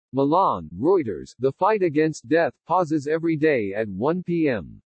Milan, Reuters, the fight against death pauses every day at 1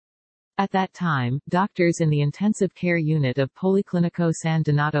 p.m. At that time, doctors in the intensive care unit of Policlinico San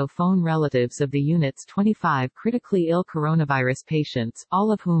Donato phone relatives of the unit's 25 critically ill coronavirus patients,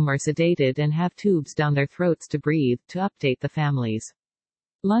 all of whom are sedated and have tubes down their throats to breathe, to update the families.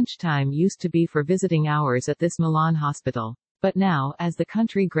 Lunchtime used to be for visiting hours at this Milan hospital. But now, as the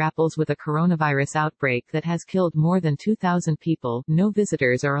country grapples with a coronavirus outbreak that has killed more than 2,000 people, no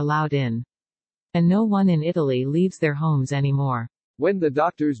visitors are allowed in. And no one in Italy leaves their homes anymore. When the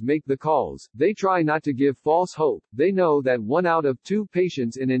doctors make the calls, they try not to give false hope. They know that 1 out of 2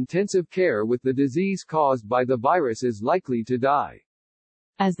 patients in intensive care with the disease caused by the virus is likely to die.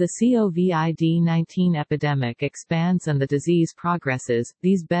 As the COVID-19 epidemic expands and the disease progresses,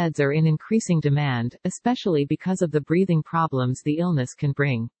 these beds are in increasing demand, especially because of the breathing problems the illness can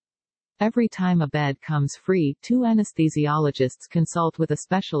bring. Every time a bed comes free, 2 anesthesiologists consult with a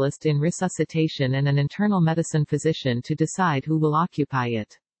specialist in resuscitation and an internal medicine physician to decide who will occupy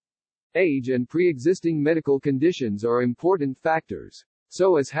it. Age and pre-existing medical conditions are important factors.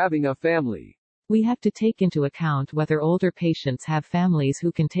 So is having a family. We have to take into account whether older patients have families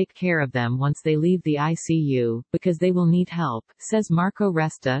who can take care of them once they leave the ICU, because they will need help, says Marco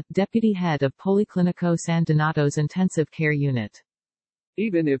Resta, deputy head of Policlinico San Donato's intensive care unit.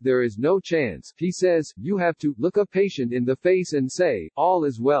 Even if there is no chance, he says, you have to look a patient in the face and say, all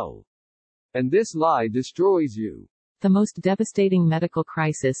is well. And this lie destroys you. The most devastating medical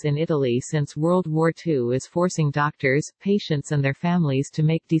crisis in Italy since World War II is forcing doctors, patients and their families to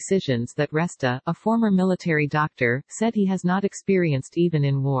make decisions that Resta, a former military doctor, said he has not experienced even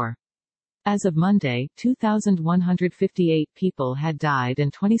in war. As of Monday, 2,158 people had died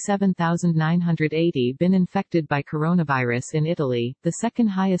and 27,980 been infected by coronavirus in Italy, the second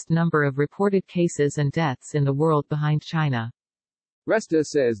highest number of reported cases and deaths in the world behind China. Resta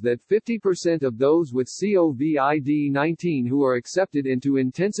says that 50% of those with COVID-19 who are accepted into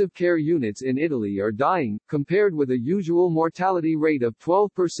intensive care units in Italy are dying, compared with a usual mortality rate of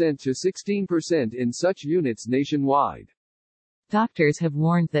 12% to 16% in such units nationwide. Doctors have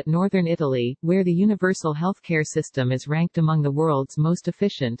warned that northern Italy, where the universal healthcare system is ranked among the world's most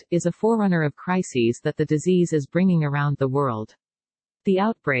efficient, is a forerunner of crises that the disease is bringing around the world. The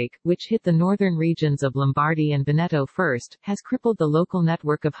outbreak, which hit the northern regions of Lombardy and Veneto first, has crippled the local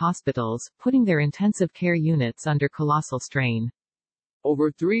network of hospitals, putting their intensive care units under colossal strain.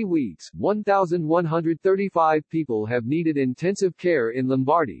 Over 3 weeks, 1,135 people have needed intensive care in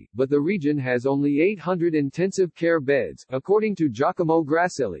Lombardy, but the region has only 800 intensive care beds, according to Giacomo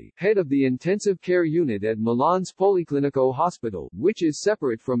Grasselli, head of the intensive care unit at Milan's Policlinico Hospital, which is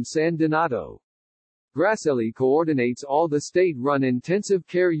separate from San Donato. Grasselli coordinates all the state-run intensive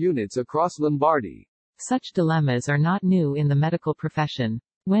care units across Lombardy. Such dilemmas are not new in the medical profession.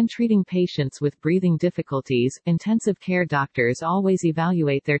 When treating patients with breathing difficulties, intensive care doctors always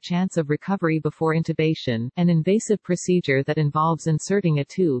evaluate their chance of recovery before intubation, an invasive procedure that involves inserting a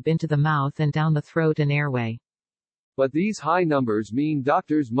tube into the mouth and down the throat and airway. But these high numbers mean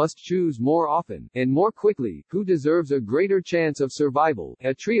doctors must choose more often, and more quickly, who deserves a greater chance of survival,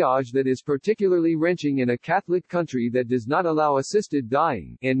 a triage that is particularly wrenching in a Catholic country that does not allow assisted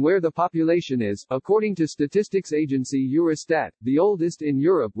dying, and where the population is, according to statistics agency Eurostat, the oldest in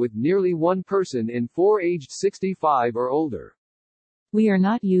Europe with nearly 1 person in 4 aged 65 or older. We are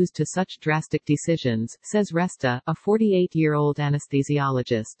not used to such drastic decisions, says Resta, a 48-year-old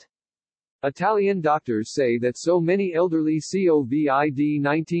anesthesiologist. Italian doctors say that so many elderly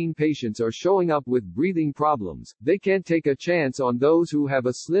COVID-19 patients are showing up with breathing problems, they can't take a chance on those who have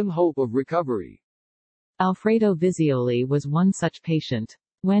a slim hope of recovery. Alfredo Vizioli was one such patient.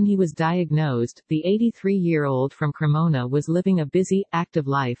 When he was diagnosed, the 83-year-old from Cremona was living a busy, active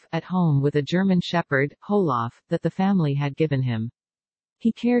life, at home with a German Shepherd, Olaf, that the family had given him.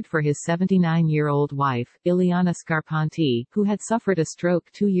 He cared for his 79-year-old wife, Ileana Scarpanti, who had suffered a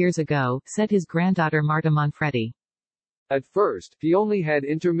stroke 2 years ago, said his granddaughter Marta Manfredi. At first, he only had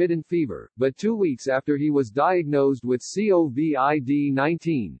intermittent fever, but 2 weeks after he was diagnosed with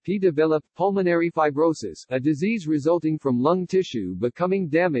COVID-19, he developed pulmonary fibrosis, a disease resulting from lung tissue becoming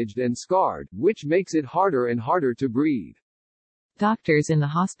damaged and scarred, which makes it harder and harder to breathe. Doctors in the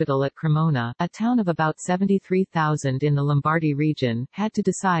hospital at Cremona, a town of about 73,000 in the Lombardy region, had to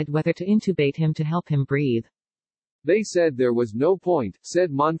decide whether to intubate him to help him breathe. They said there was no point,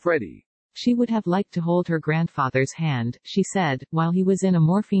 said Manfredi. She would have liked to hold her grandfather's hand, she said, while he was in a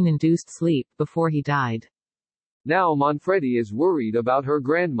morphine-induced sleep before he died. Now Manfredi is worried about her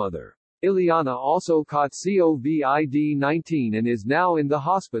grandmother. Ileana also caught COVID-19 and is now in the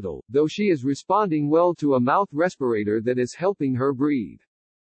hospital, though she is responding well to a mouth respirator that is helping her breathe.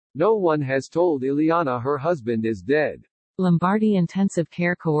 No one has told Ileana her husband is dead. Lombardy intensive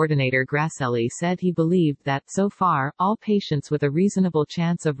care coordinator Grasselli said he believed that, so far, all patients with a reasonable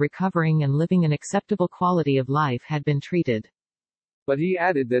chance of recovering and living an acceptable quality of life had been treated. But he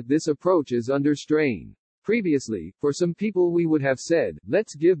added that this approach is under strain. Previously, for some people we would have said,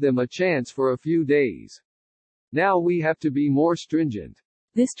 let's give them a chance for a few days. Now we have to be more stringent.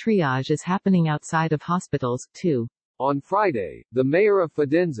 This triage is happening outside of hospitals, too. On Friday, the mayor of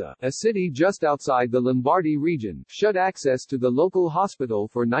Fidenza, a city just outside the Lombardy region, shut access to the local hospital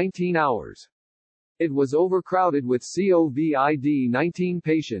for 19 hours. It was overcrowded with COVID-19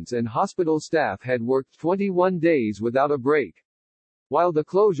 patients and hospital staff had worked 21 days without a break. While the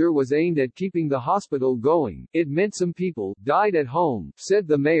closure was aimed at keeping the hospital going, it meant some people died at home, said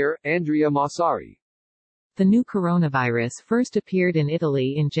the mayor, Andrea Massari. The new coronavirus first appeared in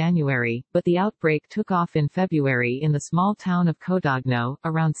Italy in January, but the outbreak took off in February in the small town of Codogno,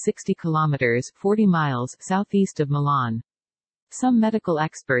 around 60 kilometers 40 miles southeast of Milan. Some medical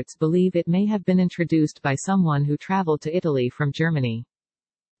experts believe it may have been introduced by someone who traveled to Italy from Germany.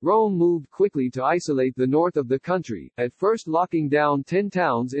 Rome moved quickly to isolate the north of the country, at first locking down 10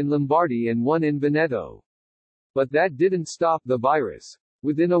 towns in Lombardy and 1 in Veneto. But that didn't stop the virus.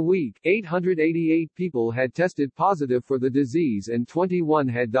 Within a week, 888 people had tested positive for the disease and 21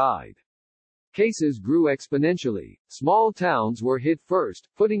 had died. Cases grew exponentially. Small towns were hit first,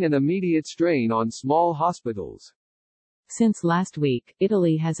 putting an immediate strain on small hospitals. Since last week,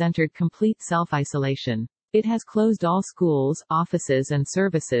 Italy has entered complete self-isolation. It has closed all schools, offices and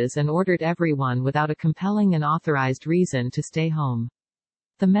services and ordered everyone without a compelling and authorized reason to stay home.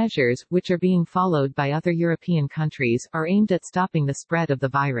 The measures, which are being followed by other European countries, are aimed at stopping the spread of the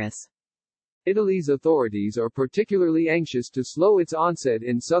virus. Italy's authorities are particularly anxious to slow its onset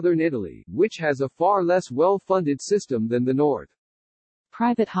in southern Italy, which has a far less well-funded system than the north.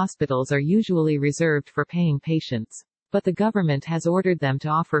 Private hospitals are usually reserved for paying patients. But the government has ordered them to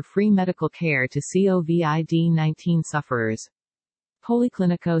offer free medical care to COVID-19 sufferers.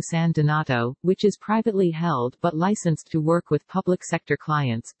 Policlinico San Donato, which is privately held but licensed to work with public sector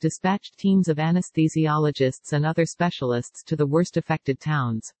clients, dispatched teams of anesthesiologists and other specialists to the worst affected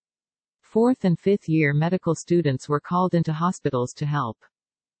towns. 4th and 5th year medical students were called into hospitals to help.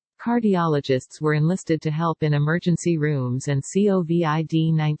 Cardiologists were enlisted to help in emergency rooms and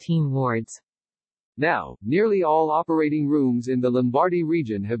COVID-19 wards. Now, nearly all operating rooms in the Lombardy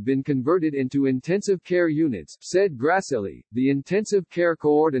region have been converted into intensive care units, said Grasselli, the intensive care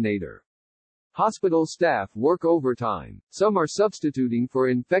coordinator. Hospital staff work overtime. Some are substituting for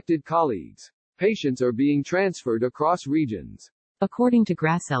infected colleagues. Patients are being transferred across regions. According to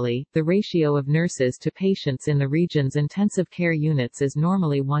Grasselli, the ratio of nurses to patients in the region's intensive care units is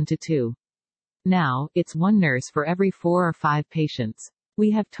normally 1:2. Now, it's 1 nurse for every 4 or 5 patients. We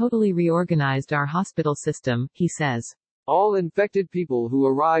have totally reorganized our hospital system, he says. All infected people who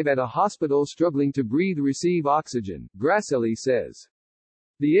arrive at a hospital struggling to breathe receive oxygen, Grasselli says.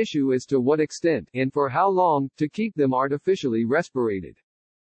 The issue is to what extent, and for how long, to keep them artificially respirated.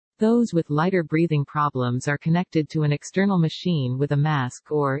 Those with lighter breathing problems are connected to an external machine with a mask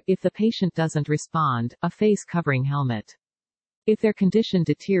or, if the patient doesn't respond, a face-covering helmet. If their condition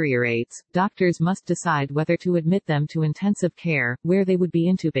deteriorates, doctors must decide whether to admit them to intensive care, where they would be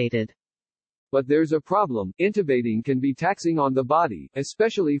intubated. But there's a problem. Intubating can be taxing on the body,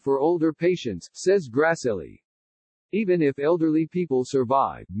 especially for older patients, says Grasselli. Even if elderly people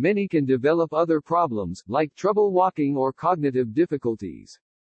survive, many can develop other problems, like trouble walking or cognitive difficulties.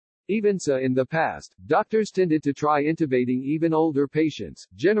 Even so, in the past, doctors tended to try intubating even older patients,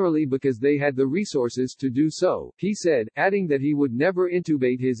 generally because they had the resources to do so, he said, adding that he would never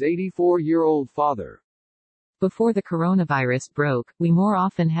intubate his 84-year-old father. Before the coronavirus broke, we more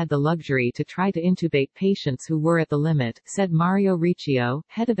often had the luxury to try to intubate patients who were at the limit, said Mario Riccio,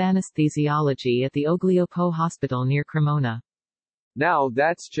 head of anesthesiology at the Ogliopo Hospital near Cremona. Now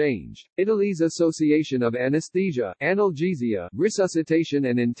that's changed. Italy's Association of Anesthesia, Analgesia, Resuscitation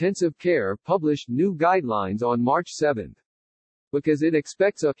and Intensive Care published new guidelines on March 7. Because it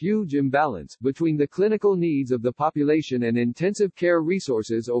expects a huge imbalance between the clinical needs of the population and intensive care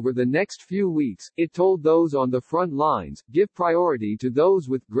resources over the next few weeks, it told those on the front lines, give priority to those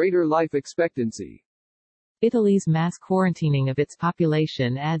with greater life expectancy. Italy's mass quarantining of its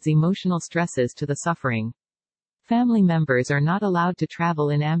population adds emotional stresses to the suffering. Family members are not allowed to travel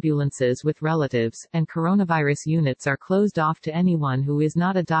in ambulances with relatives, and coronavirus units are closed off to anyone who is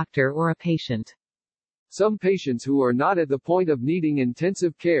not a doctor or a patient. Some patients who are not at the point of needing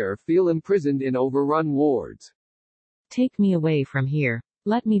intensive care feel imprisoned in overrun wards. Take me away from here.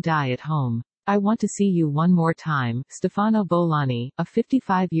 Let me die at home. I want to see you one more time. Stefano Bolani, a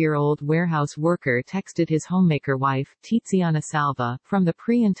 55-year-old warehouse worker, texted his homemaker wife, Tiziana Salva, from the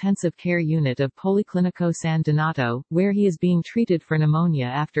pre-intensive care unit of Policlinico San Donato, where he is being treated for pneumonia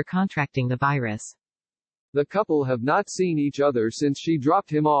after contracting the virus. The couple have not seen each other since she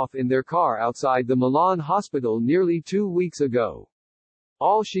dropped him off in their car outside the Milan hospital nearly 2 weeks ago.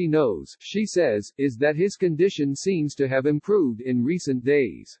 All she knows, she says, is that his condition seems to have improved in recent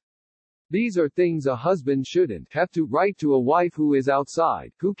days. These are things a husband shouldn't have to write to a wife who is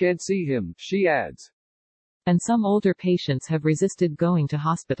outside, who can't see him, she adds. And some older patients have resisted going to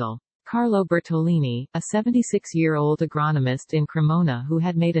hospital. Carlo Bertolini, a 76-year-old agronomist in Cremona who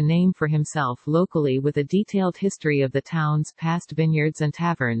had made a name for himself locally with a detailed history of the town's past vineyards and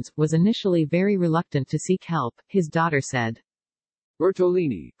taverns, was initially very reluctant to seek help, his daughter said.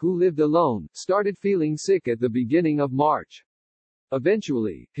 Bertolini, who lived alone, started feeling sick at the beginning of March.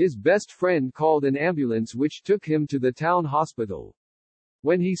 Eventually, his best friend called an ambulance which took him to the town hospital.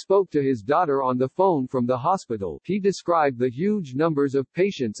 When he spoke to his daughter on the phone from the hospital, he described the huge numbers of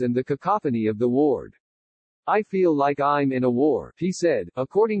patients and the cacophony of the ward. I feel like I'm in a war, he said,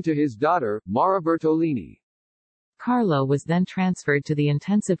 according to his daughter, Mara Bertolini. Carlo was then transferred to the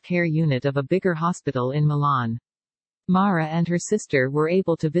intensive care unit of a bigger hospital in Milan. Mara and her sister were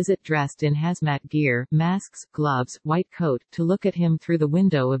able to visit dressed in hazmat gear, masks, gloves, white coat, to look at him through the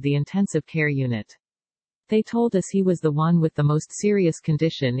window of the intensive care unit. They told us he was the one with the most serious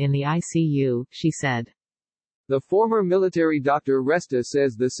condition in the ICU, she said. The former military doctor Resta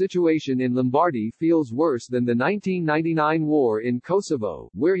says the situation in Lombardy feels worse than the 1999 war in Kosovo,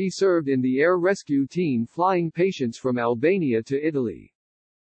 where he served in the air rescue team flying patients from Albania to Italy.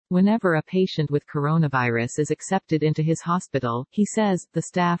 Whenever a patient with coronavirus is accepted into his hospital, he says, the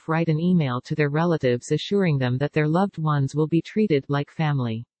staff write an email to their relatives assuring them that their loved ones will be treated like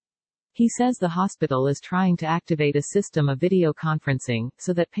family. He says the hospital is trying to activate a system of video conferencing,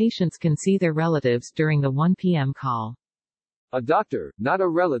 so that patients can see their relatives during the 1 p.m. call. A doctor, not a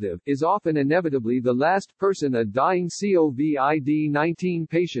relative, is often inevitably the last person a dying COVID-19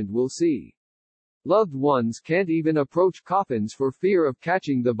 patient will see. Loved ones can't even approach coffins for fear of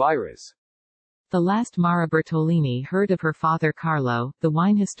catching the virus. The last Mara Bertolini heard of her father Carlo, the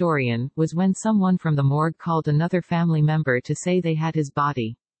wine historian, was when someone from the morgue called another family member to say they had his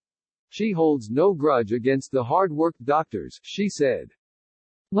body. She holds no grudge against the hard-worked doctors, she said.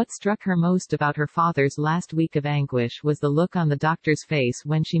 What struck her most about her father's last week of anguish was the look on the doctor's face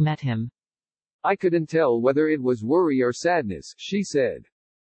when she met him. I couldn't tell whether it was worry or sadness, she said.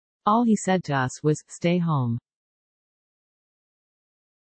 All he said to us was, stay home.